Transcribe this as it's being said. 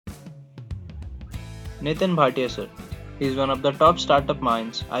Nitin Bhatia sir. He is one of the top startup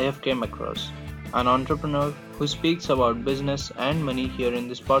minds I have came across. An entrepreneur who speaks about business and money here in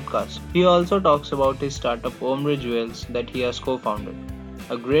this podcast. He also talks about his startup Ombre Jewels that he has co-founded.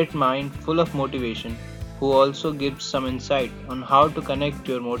 A great mind full of motivation who also gives some insight on how to connect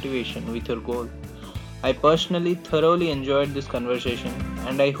your motivation with your goal. I personally thoroughly enjoyed this conversation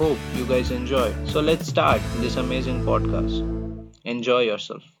and I hope you guys enjoy. So let's start this amazing podcast. Enjoy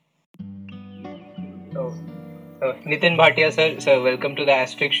yourself. So, Nitin Bhatia sir, welcome to the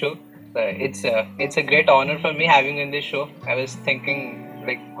Astrix Show. It's a great honor for me having you in this show. I was thinking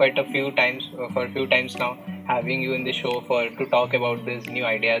like quite a few times for a few times now having you in the show for to talk about these new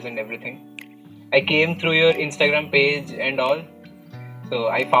ideas and everything. I came through your Instagram page and all, so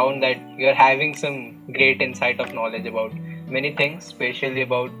I found that you're having some great insight of knowledge about many things, especially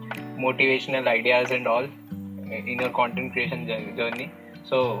about motivational ideas and all in your content creation journey.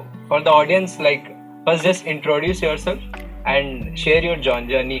 So for the audience, like first just introduce yourself and share your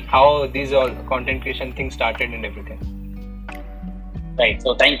journey, how these all content creation things started and everything. Right.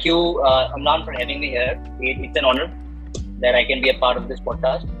 So thank you, Amlan, for having me here. It's an honor that I can be a part of this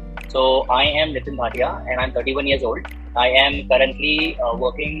podcast. So I am Nitin Bhatia and I'm 31 years old. I am currently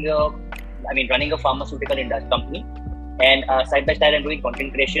running a pharmaceutical industry company, and side by side I'm doing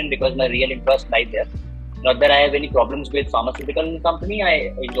content creation because my real interest lies there. Not that I have any problems with pharmaceutical company,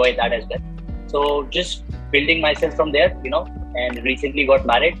 I enjoy that as well. So just building myself from there, and recently got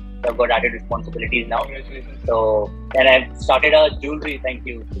married. So I've got added responsibilities now. Congratulations. So, and I've started a jewelry, thank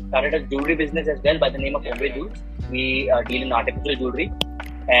you. Started a jewelry business as well by the name of Ombre Jewels. We deal in artificial jewelry,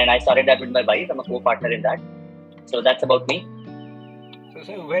 and I started that with my wife. I'm a co-partner in that. So that's about me. So,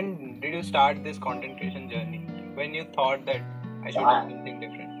 sir, when did you start this content creation journey? When you thought that I should do something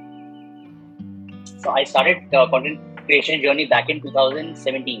different? So I started content creation journey back in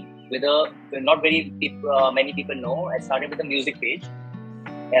 2017 with not very many people know. I started with a music page.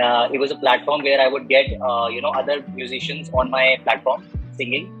 It was a platform where I would get other musicians on my platform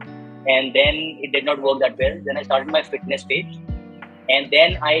singing, and then it did not work that well. Then I started my fitness page, and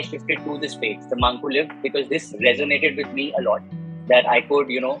then I shifted to this page, the Manku Live, because this resonated with me a lot. That I could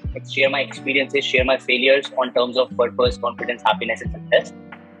share my experiences, share my failures on terms of purpose, confidence, happiness, and success.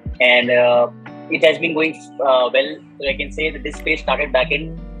 And it has been going well. So I can say that this page started back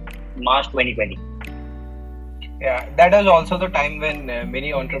in March 2020. Yeah, that was also the time when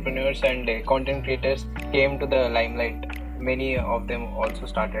many entrepreneurs and content creators came to the limelight. Many of them also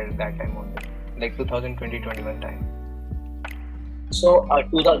started that time only, like 2020-21 time. So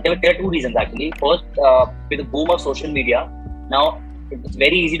there are two reasons actually. First, with the boom of social media, now it's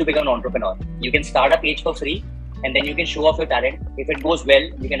very easy to become an entrepreneur. You can start a page for free, and then you can show off your talent. If it goes well,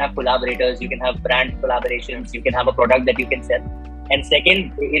 you can have collaborators, you can have brand collaborations, you can have a product that you can sell. And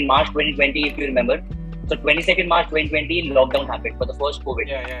second, in March 2020, if you remember, so 22nd March 2020, lockdown happened for the first COVID.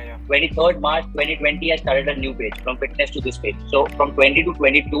 Yeah. 23rd March 2020, I started a new page from fitness to this page. So from 20 to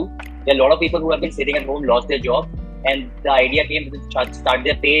 22, there are a lot of people who have been sitting at home, lost their job, and the idea came to start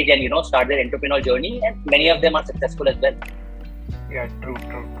their page and start their entrepreneurial journey, and many of them are successful as well. Yeah, true.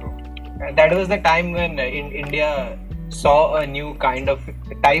 That was the time when in India saw a new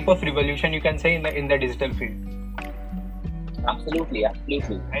type of revolution, you can say, in the digital field. Absolutely.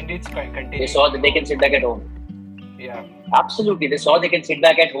 And it's continuing. They saw that they can sit back at home. Yeah. Absolutely. They saw they can sit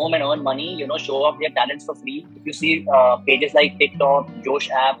back at home and earn money, show off their talents for free. If you see pages like TikTok, Josh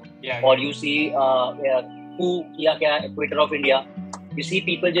app, or you see Twitter of India, you see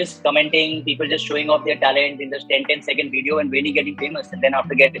people just commenting, people just showing off their talent in just 10-second video and really getting famous. And then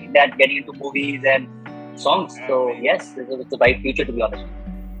after getting into movies and songs. So yes, this is the bright future, to be honest.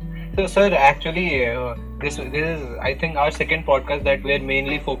 So, sir, actually, this is, I think, our second podcast that we're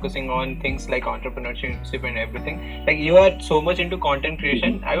mainly focusing on things like entrepreneurship and everything. Like, you are so much into content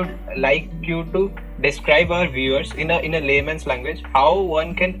creation. I would like you to describe our viewers in a layman's language how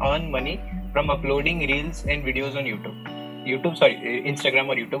one can earn money from uploading reels and videos on Instagram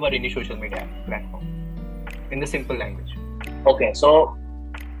or YouTube or any social media platform in the simple language. Okay, so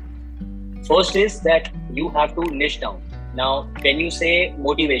first is that you have to niche down. Now, when you say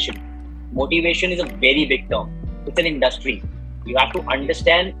motivation is a very big term. It's an industry. You have to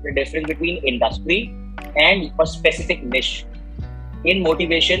understand the difference between industry and a specific niche. In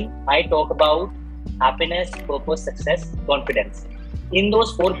motivation, I talk about happiness, purpose, success, confidence. In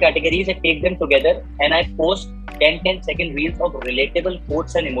those four categories, I take them together and I post 10-second reels of relatable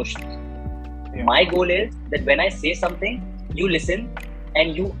quotes and emotions. Yeah. My goal is that when I say something, you listen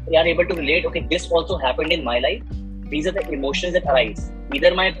and you are able to relate, okay, this also happened in my life. These are the emotions that arise.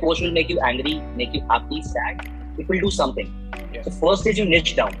 Either my post will make you angry, make you happy, sad. It will do something. Yes. So first is you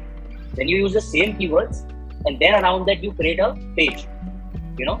niche down. Then you use the same keywords, and then around that you create a page,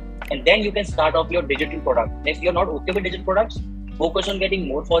 and then you can start off your digital product. And if you're not okay with digital products, focus on getting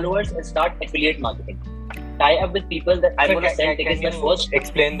more followers and start affiliate marketing. Tie up with people that I'm going to sell tickets my first.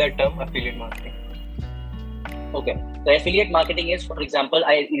 Explain that term, affiliate marketing. Okay. So affiliate marketing is, for example,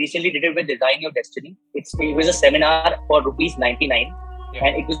 I recently did it with Design Your Destiny. It was a seminar for rupees 99. Yeah.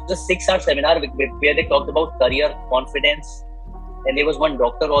 And it was a 6-hour seminar where they talked about career, confidence. And there was one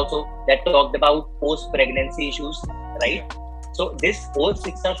doctor also that talked about post-pregnancy issues, right? Yeah. So this whole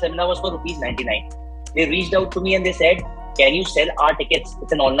 6-hour seminar was for rupees 99. They reached out to me and they said, can you sell our tickets?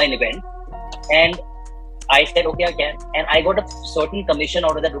 It's an online event. And I said, okay, I can. And I got a certain commission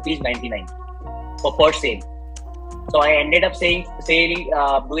out of that rupees 99 for per sale. So I ended up doing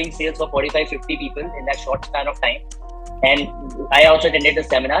sales for 45, 50 people in that short span of time. And I also attended the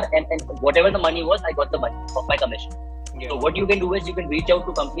seminar, and whatever the money was, I got the money of my commission. Yeah. So what you can do is you can reach out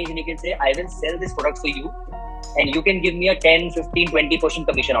to companies and you can say, I will sell this product for you, and you can give me a 10, 15, 20%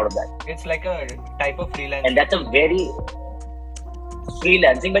 commission out of that. It's like a type of freelancing. And that's a very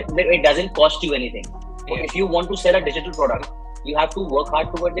freelancing, but it doesn't cost you anything. Yeah. If you want to sell a digital product, you have to work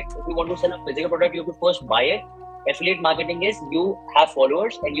hard towards it. If you want to sell a physical product, you have to first buy it. Affiliate marketing is you have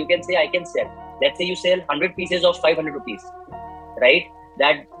followers and you can say, I can sell. Let's say you sell 100 pieces of 500 rupees, right?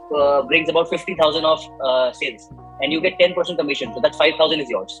 That brings about 50,000 of sales, and you get 10% commission. So that 5,000 is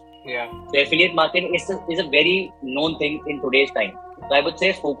yours. Yeah. So affiliate marketing is a very known thing in today's time. So I would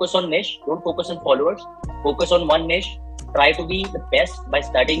say focus on niche. Don't focus on followers. Focus on one niche. Try to be the best by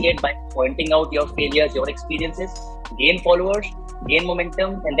studying it, by pointing out your failures, your experiences. Gain followers, gain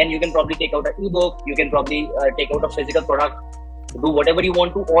momentum, and then you can probably take out an ebook. You can probably take out a physical product. Do whatever you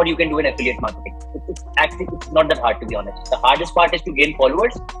want to, or you can do an affiliate marketing. It's not that hard, to be honest. The hardest part is to gain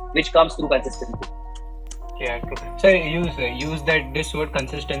followers, which comes through consistency. Yeah, true. So use this word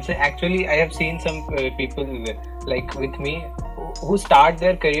consistency. Actually, I have seen some people like with me who start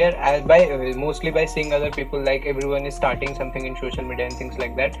their career mostly by seeing other people, like everyone is starting something in social media and things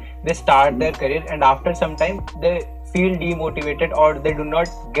like that. They start their career, and after some time they feel demotivated, or they do not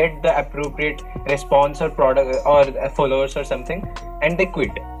get the appropriate response or product or followers or something, and they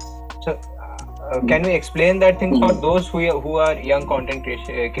quit. So can we explain that thing for those who are young content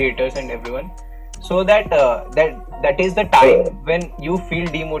creators and everyone, so that that is the time when you feel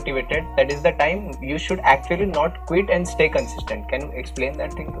demotivated, that is the time you should actually not quit and stay consistent? Can you explain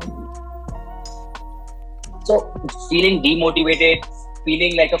that thing to me? So feeling demotivated,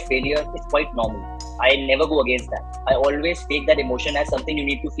 feeling like a failure is quite normal. I never go against that. I always take that emotion as something you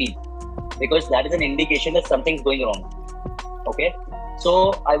need to feel, because that is an indication that something's going wrong. Okay?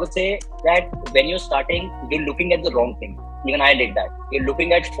 So I would say that when you're starting, you're looking at the wrong thing. Even I did that. You're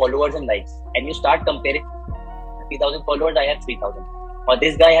looking at followers and likes, and you start comparing. 3,000 followers, I have 3,000. Or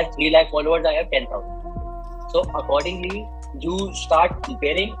this guy has 3 lakh followers, I have 10,000. So accordingly, you start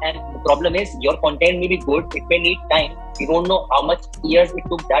comparing, and the problem is your content may be good. It may need time. You don't know how much years it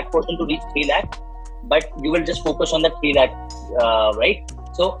took that person to reach 3 lakh, but you will just focus on that 3 lakh, right?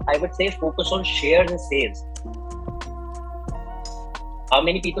 So I would say focus on shares and saves. How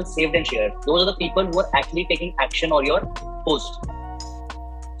many people saved and shared? Those are the people who are actually taking action on your post.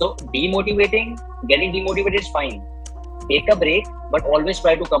 So getting demotivated is fine. Take a break, but always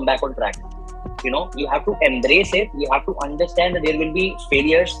try to come back on track. You have to embrace it. You have to understand that there will be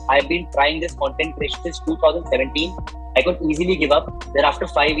failures. I've been trying this content creation since 2017. I could easily give up. Then after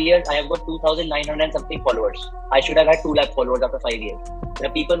 5 years, I have got 2,900 and something followers. I should have had 2 lakh followers after 5 years. There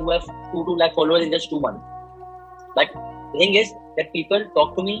are people who have 2 lakh followers in just 2 months. But the thing is that people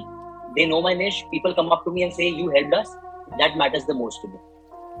talk to me, they know my niche, people come up to me and say, you helped us. That matters the most to me.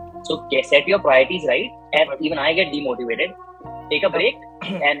 So set your priorities right, and even I get demotivated. Take a break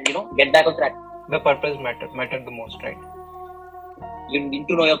and get back on track. The purpose matter the most, right? You need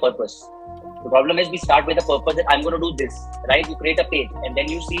to know your purpose. The problem is we start with a purpose that I'm going to do this, right? You create a page, and then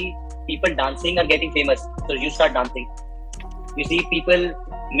you see people dancing or getting famous, so you start dancing. You see people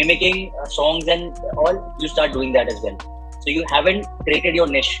mimicking songs and all, you start doing that as well. So you haven't created your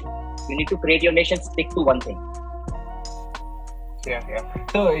niche. You need to create your niche and stick to one thing. Yeah.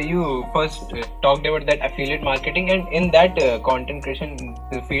 So you first talked about that affiliate marketing, and in that content creation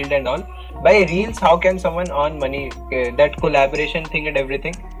field and all, by reels, how can someone earn money? That collaboration thing and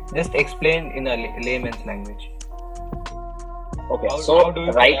everything. Just explain in a layman's language. Okay. How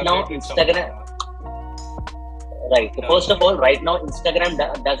right now, Instagram. Right. So first of all, right now,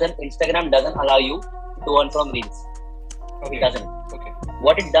 Instagram doesn't allow you to earn from reels. Okay. It doesn't. Okay.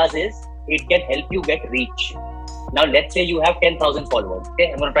 What it does is it can help you get reach. Now, let's say you have 10,000 followers.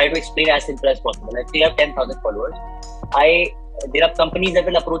 Okay, I'm going to try to explain as simple as possible. Let's say you have 10,000 followers. I there are companies that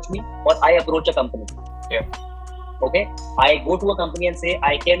will approach me, or I approach a company. Yeah. Okay, I go to a company and say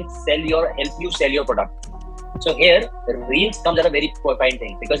I can help you sell your product. So here, Reels comes at a very fine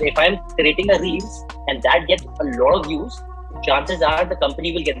thing, because if I'm creating a Reels and that gets a lot of views, chances are the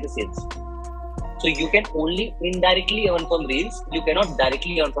company will get the sales. So you can only indirectly earn from Reels. You cannot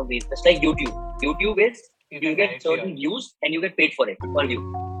directly earn from Reels. Just like YouTube. YouTube is you get certain views and you get paid for it per view.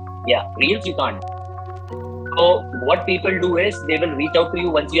 Yeah, Reels you can't. So what people do is they will reach out to you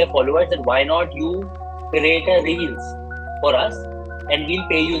once you have followers, that why not you create a Reels for us and we'll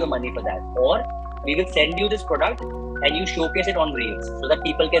pay you the money for that, or we will send you this product and you showcase it on Reels so that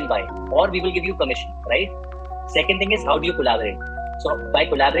people can buy, or we will give you commission, right? Second thing is, how do you collaborate? So by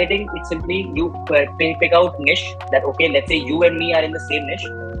collaborating, it's simply you pick out niche that, okay, let's say you and me are in the same niche.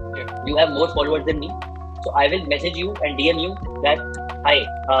 Yeah. You have more followers than me. So I will message you and DM you that, hi,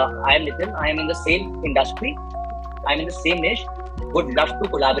 I am Nitin. I am in the same industry. I am in the same niche. Would love to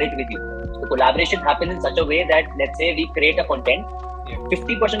collaborate with you. The collaboration happens in such a way that, let's say we create a content.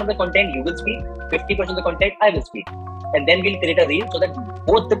 50% of the content you will speak, 50% of the content I will speak. And then we'll create a reel so that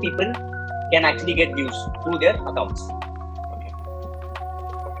both the people can actually get views through their accounts. Okay.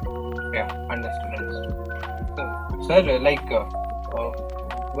 Yeah, understood. So, sir,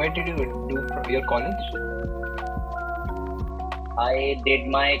 where did you do your college? I did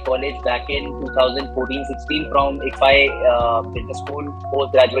my college back in 2014-16 from IFI Business School,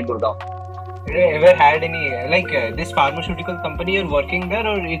 postgraduate Gurgaon. Have you ever had any this pharmaceutical company you're working there,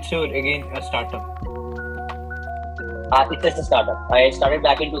 or it's again a startup? It's just a startup. I started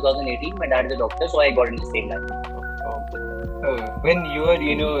back in 2018. My dad is a doctor, so I got into the same line. When you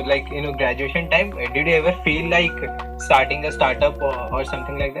were graduation time, did you ever feel like starting a startup or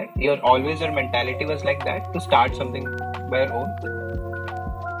something like that? Your mentality was like that, to start something by your own?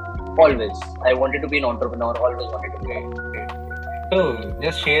 Always. I wanted to be an entrepreneur. Always wanted to be. So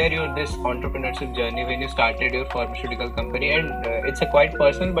just share this entrepreneurship journey when you started your pharmaceutical company, and it's a quite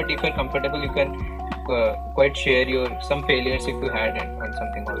personal, but if you're comfortable, you can quite share some failures if you had and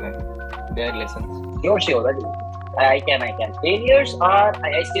something like that. Their lessons. Sure. I can. Failures are.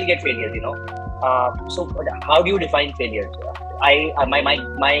 I still get failures. So how do you define failures?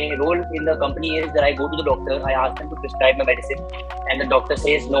 My role in the company is that I go to the doctor. I ask them to prescribe my medicine, and the doctor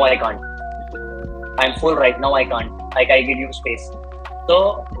says, no, I can't. I'm full right now. I can't. I give you space.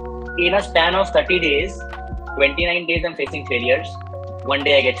 So in a span of 30 days, 29 days, I'm facing failures. One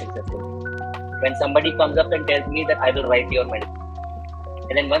day I get successful. When somebody comes up and tells me that I will write your medicine,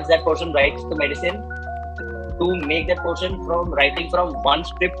 and then once that person writes the medicine, to make that person from writing from 1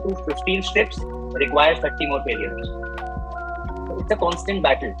 strip to 15 strips requires 30 more failures. So it's a constant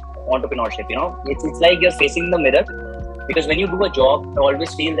battle, entrepreneurship. It's like you're facing the mirror, because when you do a job, I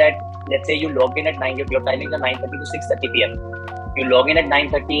always feel that, let's say you log in at 9, your timings are 9:30 to 6:30 p.m. You log in at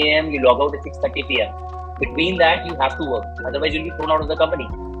 9:30 a.m., you log out at 6:30 p.m. Between that, you have to work. Otherwise, you'll be thrown out of the company.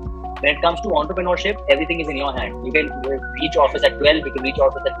 When it comes to entrepreneurship, everything is in your hand. You can reach office at 12, you can reach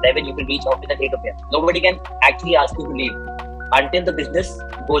office at 11, you can reach office at 8 p.m. Nobody can actually ask you to leave until the business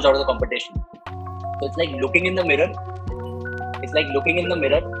goes out of the competition. So it's like looking in the mirror. It's like looking in the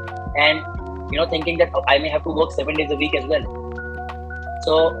mirror and thinking that I may have to work 7 days a week as well.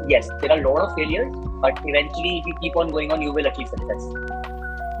 So yes, there are a lot of failures, but eventually if you keep on going on, you will achieve success.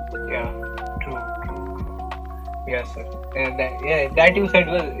 Yeah, true. Yes, sir. That you said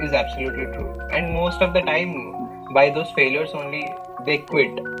is absolutely true. And most of the time, by those failures only, they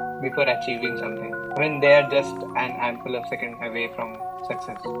quit before achieving something, when they are just an ample of second away from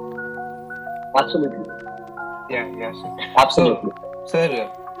success. Absolutely. Yeah, sir. Absolutely. So,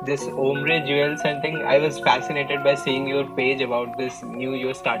 sir, this Ombre Jewels and thing, I was fascinated by seeing your page about this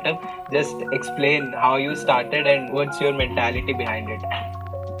your startup. Just explain how you started and what's your mentality behind it.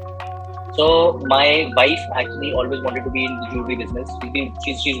 So my wife actually always wanted to be in the jewelry business.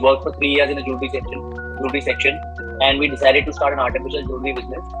 She's worked for 3 years in the jewelry section, and we decided to start an artificial jewelry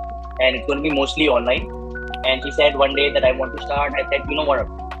business, and it's going to be mostly online. And she said one day that I want to start. I said, you know what?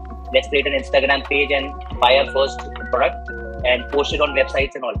 Let's create an Instagram page and buy our first product and post it on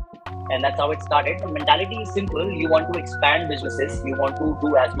websites and all. And that's how it started. The mentality is simple. You want to expand businesses. You want to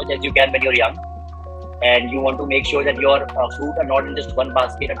do as much as you can when you're young. And you want to make sure that your fruit are not in just one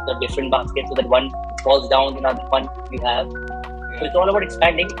basket, it's a different basket, so that one falls down, another one you have. So it's all about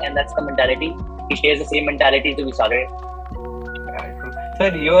expanding, and that's the mentality. He shares the same mentality, so we started.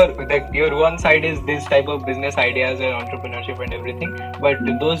 Sir, your one side is this type of business ideas and entrepreneurship and everything, but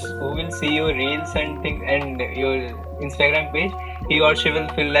those who will see your reels and your Instagram page, he or she will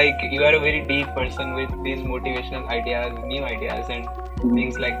feel like you are a very deep person with these motivational ideas, new ideas, and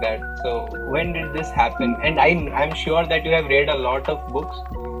things like that. So when did this happen? And I'm sure that you have read a lot of books.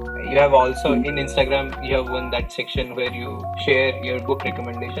 You have also in Instagram you have one that section where you share your book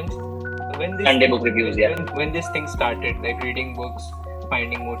recommendations. So Sunday book reviews, yeah. when this thing started, like reading books,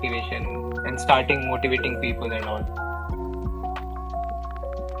 finding motivation, and starting motivating people and all.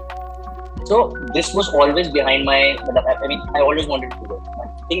 So this was always behind my. I mean, I always wanted to do it.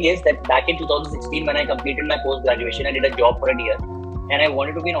 The thing is that back in 2016, when I completed my post graduation, I did a job for a year, and I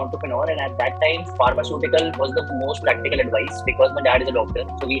wanted to be an entrepreneur. And at that time, pharmaceutical was the most practical advice because my dad is a doctor,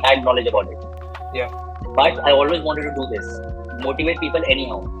 so we had knowledge about it. Yeah. But I always wanted to do this, motivate people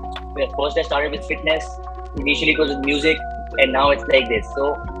anyhow. First, I started with fitness. Initially, it was with music, and now it's like this.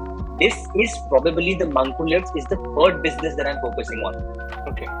 So this is probably the Monk Who Lifts is the third business that I'm focusing on.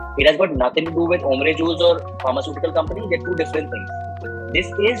 Okay. It has got nothing to do with Omre Juice or pharmaceutical company. They're two different things. This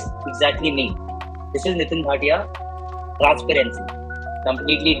is exactly me. This is Nitin Bhatia. Transparency.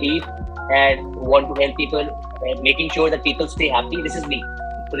 Completely deep and want to help people and making sure that people stay happy. This is me.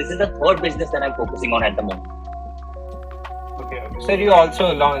 So this is the third business that I'm focusing on at the moment. Okay. Sir, you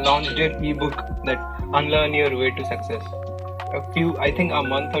also launched your ebook that Unlearn Your Way to Success. I think a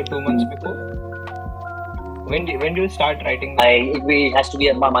month or 2 months before. When did you start writing that? It has to be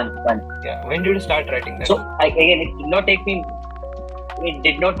a month. Yeah. When did you start writing that? So it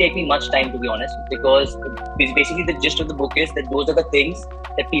did not take me much time, to be honest, because basically the gist of the book is that those are the things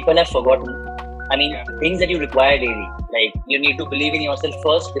that people have forgotten. I mean, things that you require daily. Like you need to believe in yourself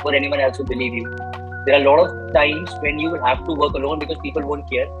first before anyone else will believe you. There are a lot of times when you will have to work alone because people won't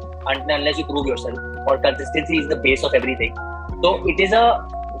care unless you prove yourself. Or consistency is the base of everything. So it is a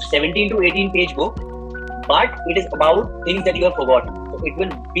 17 to 18 page book, but it is about things that you have forgotten. So it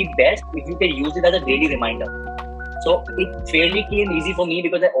will be best if you can use it as a daily reminder. So it fairly came easy for me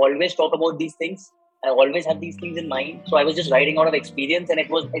because I always talk about these things. I always have these things in mind. So I was just writing out of experience, and it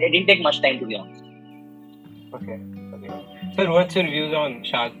didn't take much time, to be honest. Okay. Sir, what's your views on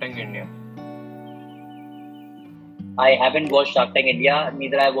Shark Tank India? I haven't watched Shark Tank India.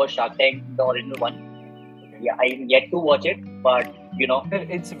 Neither I watched Shark Tank, the original one. Okay. Yeah, I'm yet to watch it, but Sir,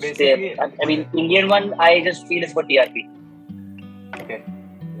 it's basically. I mean, Indian one. I just feel it's for TRP. Okay.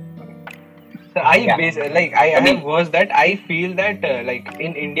 So I have watched that. I feel that like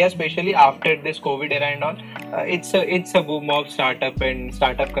in India, especially after this COVID era and all, it's a boom of startup and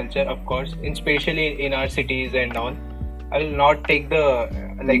startup culture, of course, especially in our cities and all. I will not take the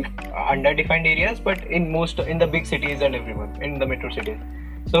underdefined areas, but in the big cities and everyone in the metro cities.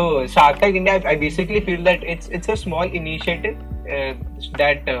 So Shark Tank India, I basically feel that it's a small initiative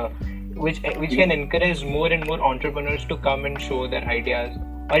that which can encourage more and more entrepreneurs to come and show their ideas.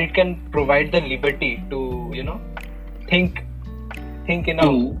 Or it can provide the liberty to think in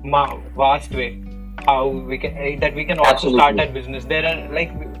a vast way how we can also Absolutely. start our business. There are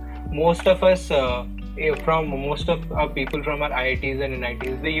most of us most of our people from our IITs and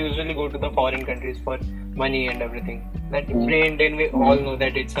NITs, they usually go to the foreign countries for money and everything. That brain drain, we all know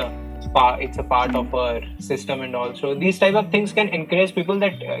that it's a part of our system, and also these type of things can encourage people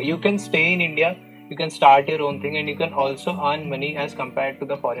that you can stay in India. You can start your own thing, and you can also earn money as compared to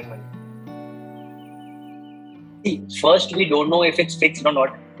the foreign money. See, first, we don't know if it's fixed or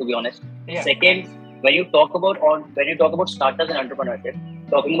not, to be honest. Yeah. Second, when you talk about startups and entrepreneurship,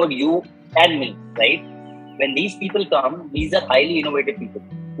 talking about you and me, right? When these people come, these are highly innovative people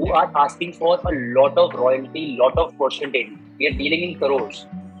who are asking for a lot of royalty, lot of percentage. We are dealing in crores.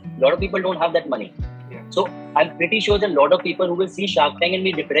 A lot of people don't have that money. Yeah. So I'm pretty sure that a lot of people who will see Shark Tank and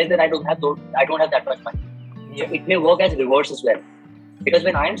be depressed that I don't have that much money. Yeah. So it may work as reverse as well. Because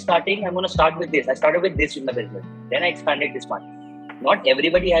when I'm starting, I'm going to start with this. I started with this in my business. Then I expanded this much. Not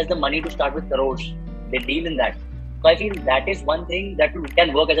everybody has the money to start with crores. They deal in that. So I feel that is one thing that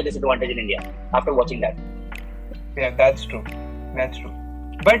can work as a disadvantage in India after watching that. Yeah, that's true.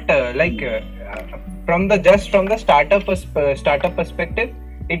 But from the startup perspective,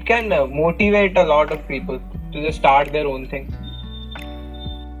 it can motivate a lot of people to just start their own thing.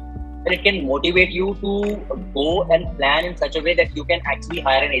 And it can motivate you to go and plan in such a way that you can actually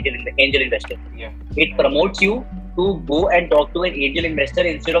hire an angel investor. Yeah. It promotes you to go and talk to an angel investor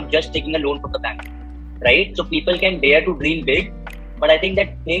instead of just taking a loan from the bank, right? So people can dare to dream big. But I think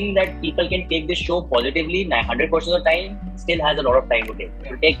that people can take this show positively 100% of the time still has a lot of time to take.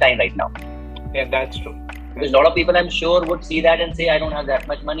 It will take time right now. Yeah, that's true. Because a lot of people, I'm sure, would see that and say, I don't have that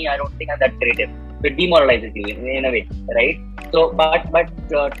much money. I don't think I'm that creative. It demoralizes you in a way, right? So, but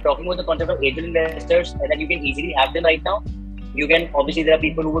talking about the concept of angel investors and that you can easily have them right now, you can obviously, there are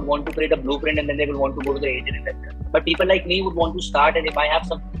people who would want to create a blueprint and then they will want to go to the agent investor. But people like me would want to start, and if I have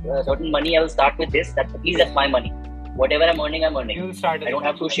some certain money, I will start with this. That at least that's my money. Whatever I'm earning, I'm earning. You'll start. I don't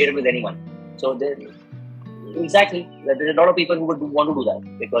have to share it with anyone. So exactly, there's a lot of people who would want to do that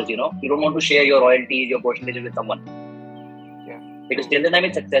because you don't want to share your royalties, your percentages with someone. Yeah. Because till the time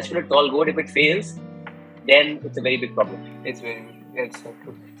it's successful, it's all good. If it fails, then it's a very big problem. It's so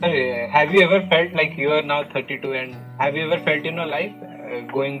true. So, have you ever felt like you are now 32, and have you ever felt in your life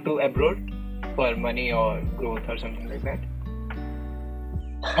going to abroad for money or growth or something like that?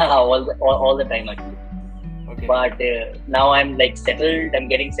 all the time actually. Okay. But now I'm like settled. I'm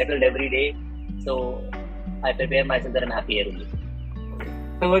getting settled every day, so I prepare myself that I'm happy here only. Okay.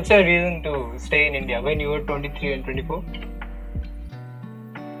 So what's your reason to stay in India when you were 23 and 24?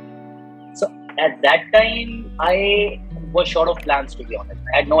 So at that time, I was short of plans, to be honest.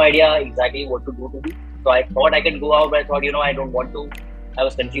 I had no idea exactly what to do. So I thought I can go out, but I thought, I don't want to. I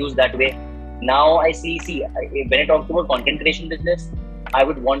was confused that way. Now I see, when I talk about content creation business, I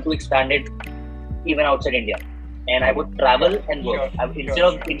would want to expand it even outside India. And I would travel and work. Instead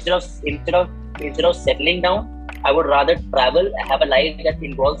of settling down, I would rather travel, have a life that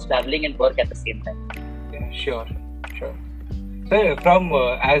involves traveling and work at the same time. Yeah, sure. So from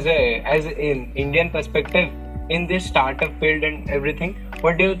as in Indian perspective, in this startup field and everything,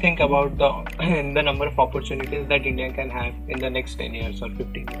 what do you think about the number of opportunities that India can have in the next 10 years or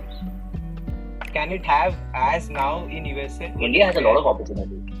 15 years? Can it have as now in USA? India has a lot of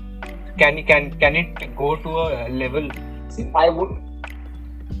opportunities. Can it go to a level I would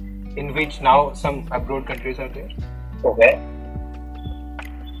in which now some abroad countries are there? Okay.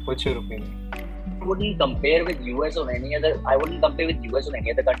 What's your opinion? I wouldn't compare with US or any other. I wouldn't compare with US or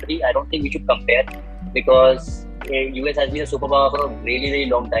any other country. I don't think we should compare because US has been a superpower for a really, really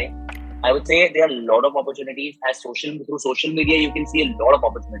long time. I would say there are a lot of opportunities. Through social media, you can see a lot of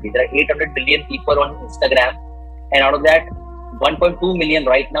opportunities. There are 800 million people on Instagram, and out of that, 1.2 million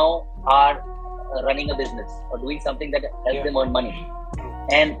right now are running a business or doing something that helps them earn money.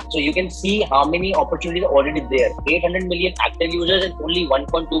 And so you can see how many opportunities are already there. 800 million active users and only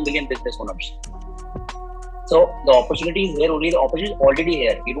 1.2 million business owners. So the opportunity is there only. The opportunity is already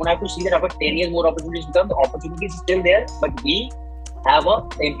here. You don't have to see that after 10 years more opportunities come. The opportunity is still there, but we have a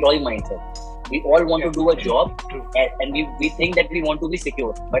employee mindset. We all want to do a job, and we think that we want to be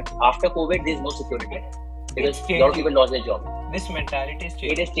secure. But after COVID, there is no security because a lot of people lost their job. This mentality is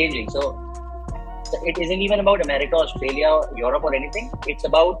changing. It is changing. So it isn't even about America, Australia, Europe, or anything. It's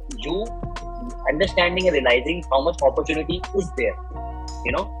about you understanding and realizing how much opportunity is there.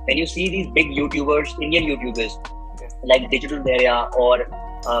 When you see these big YouTubers, Indian YouTubers, like Digital Area or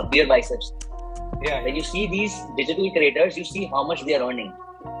Beer Biceps, when you see these digital creators, you see how much they are earning,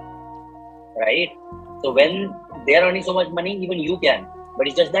 right? So when they are earning so much money, even you can, but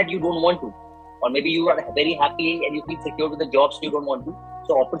it's just that you don't want to, or maybe you are very happy and you feel secure with the jobs, so you don't want to.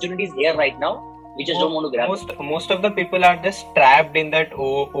 So opportunities here right now. We just don't want to grab most of the people are just trapped in that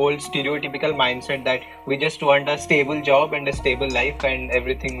old stereotypical mindset that we just want a stable job and a stable life and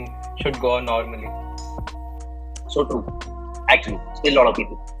everything should go on normally. So true. Actually, still a lot of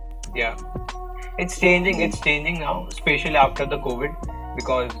people. Yeah. It's changing now, especially after the COVID,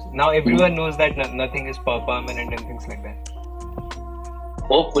 because now everyone knows that nothing is permanent and things like that.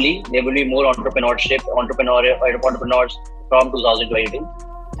 Hopefully, there will be more entrepreneurs from 2022.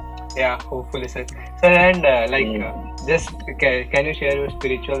 Yeah, hopefully, sir. So, and just can you share your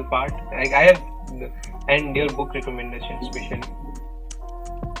spiritual part? Like I have, and your book recommendation, especially.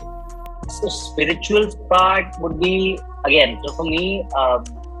 So, spiritual part would be again. So for me,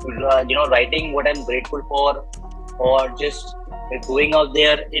 writing what I'm grateful for, or just going out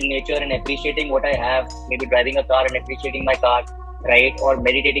there in nature and appreciating what I have. Maybe driving a car and appreciating my car, right? Or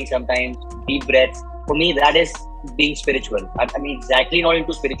meditating sometimes, deep breaths. For me, that is being spiritual. I mean, exactly not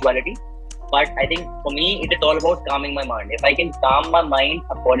into spirituality, but I think for me, it is all about calming my mind. If I can calm my mind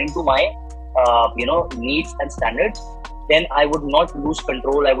according to my, needs and standards, then I would not lose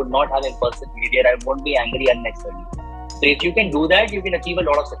control. I would not have impulsive behavior. I won't be angry unnecessarily. So if you can do that, you can achieve a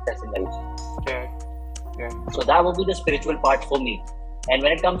lot of success in life. Yeah. So that would be the spiritual part for me. And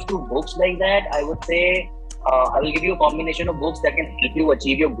when it comes to books like that, I would say I will give you a combination of books that can help you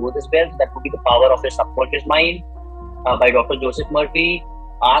achieve your goals as well. That would be The Power of Your Subconscious Mind by Dr. Joseph Murphy.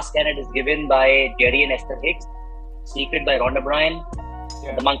 Ask and It Is Given by Jerry and Esther Hicks. Secret by Rhonda Bryan.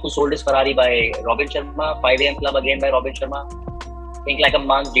 The Monk Who Sold His Ferrari by Robin Sharma. 5 AM Club again by Robin Sharma. Think Like a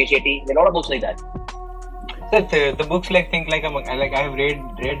Monk, Jay Shetty. There are a lot of books like that. So the books like Think Like a Monk, like I have read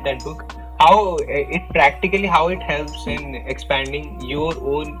that book. How it helps in expanding your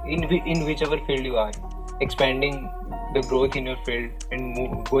own in whichever field you are, expanding the growth in your field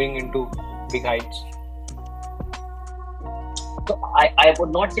and going into big heights? So I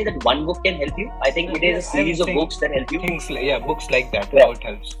would not say that one book can help you. I think it is a series of books that help you. Books like that. Yeah. How it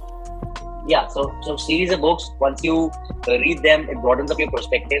helps. Yeah, so series of books, once you read them, it broadens up your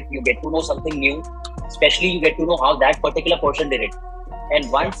perspective. You get to know something new, especially you get to know how that particular person did it.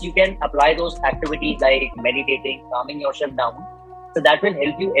 And once you can apply those activities like meditating, calming yourself down, so that will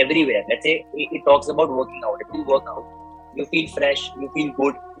help you everywhere. Let's say it talks about working out. If you work out, you feel fresh, you feel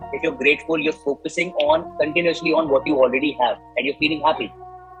good. If you're grateful, you're focusing on continuously on what you already have and you're feeling happy.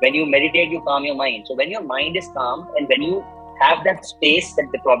 When you meditate, you calm your mind. So when your mind is calm and when you have that space that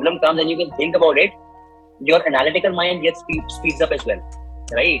the problem comes and you can think about it, your analytical mind gets speeds up as well,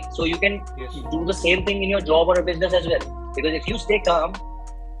 right? So you can do the same thing in your job or a business as well, because if you stay calm,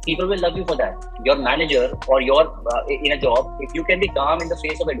 people will love you for that. Your manager or your in a job, if you can be calm in the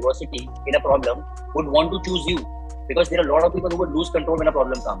face of adversity in a problem, would want to choose you, because there are a lot of people who would lose control when a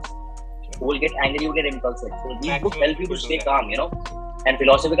problem comes, who will get angry, who will get impulsive. So these books help you to stay calm, and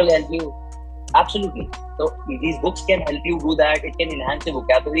philosophical help you. Absolutely. So these books can help you do that. It can enhance your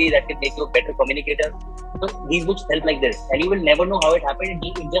vocabulary. That can make you a better communicator. So these books help like this, and you will never know how it happened.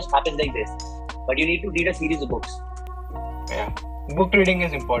 It just happens like this. But you need to read a series of books. Yeah, book reading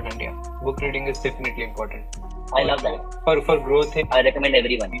is important. Yeah, book reading is definitely important. I love that. For growth in. I recommend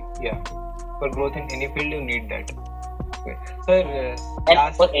everyone. Yeah, for growth in any field, you need that. Okay. Sir,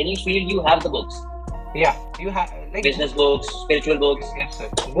 and for any field, you have the books. Yeah, you have business books, spiritual books. Yes, sir.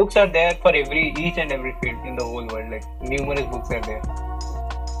 Books are there for each and every field in the whole world. Like numerous books are there.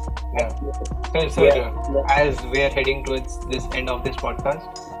 Yeah. Sir, as we are heading towards this end of this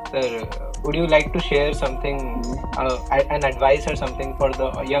podcast, sir, would you like to share something, an advice or something for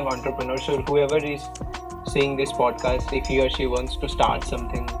the young entrepreneurs or whoever is seeing this podcast, if he or she wants to start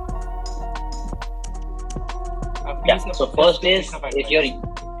something? So first is if you're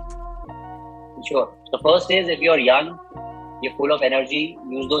sure. So first is if you're young, you're full of energy,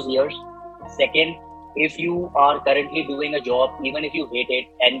 use those years. Second, if you are currently doing a job, even if you hate it,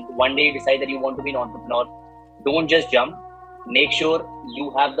 and one day you decide that you want to be an entrepreneur, don't just jump. Make sure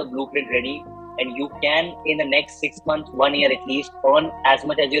you have the blueprint ready, and you can, in the next 6 months, 1 year at least, earn as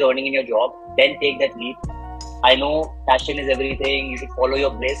much as you're earning in your job. Then take that leap. I know passion is everything. You should follow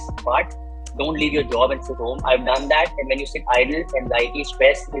your bliss, but don't leave your job and sit home. I've done that, and when you sit idle, anxiety,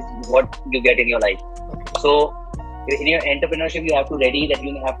 stress is what you get in your life. So in your entrepreneurship, you have to ready that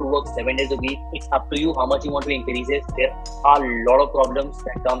you may have to work 7 days a week. It's up to you how much you want to increase it. There are a lot of problems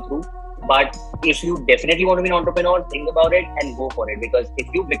that come through, but if you definitely want to be an entrepreneur, think about it and go for it, because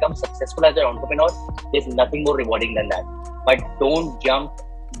if you become successful as an entrepreneur, there's nothing more rewarding than that. But don't jump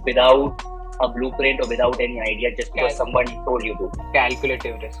without a blueprint or without any idea just because someone told you to.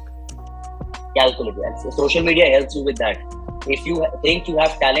 Calculative risk. Calculative. Social media helps you with that. If you think you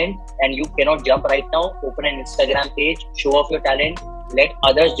have talent and you cannot jump right now, open an Instagram page, show off your talent, let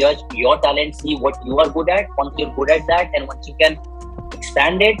others judge your talent, see what you are good at. Once you're good at that and once you can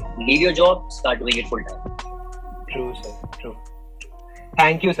expand it, leave your job, start doing it full time. True, sir. True.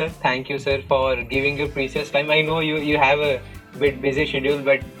 Thank you, sir. Thank you, sir, for giving your precious time. I know you have a bit busy schedule,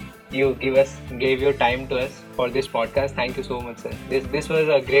 but you gave your time to us for this podcast. Thank you so much, sir. This was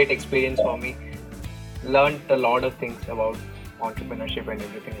a great experience for me. Learned a lot of things about entrepreneurship and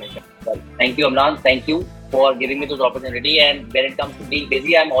everything like that. Well, thank you, Amlan. Thank you for giving me this opportunity. And when it comes to being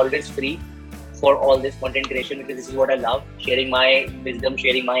busy, I'm always free for all this content creation, because this is what I love, sharing my wisdom,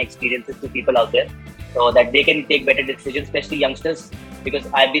 sharing my experiences to people out there so that they can take better decisions, especially youngsters, because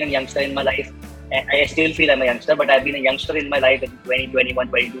I've been a youngster in my life. And I still feel I'm a youngster, but I've been a youngster in my life in 20, 21,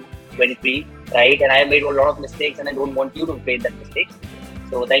 22, 23, right? And I have made a lot of mistakes, and I don't want you to make that mistakes.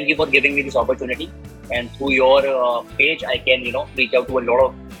 So thank you for giving me this opportunity. And through your page, I can, reach out to a lot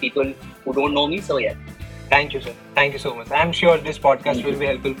of people who don't know me. So yeah. Thank you, sir. Thank you so much. I'm sure this podcast will be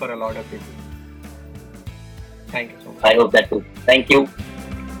helpful for a lot of people. Thank you so much. I hope that too. Thank you.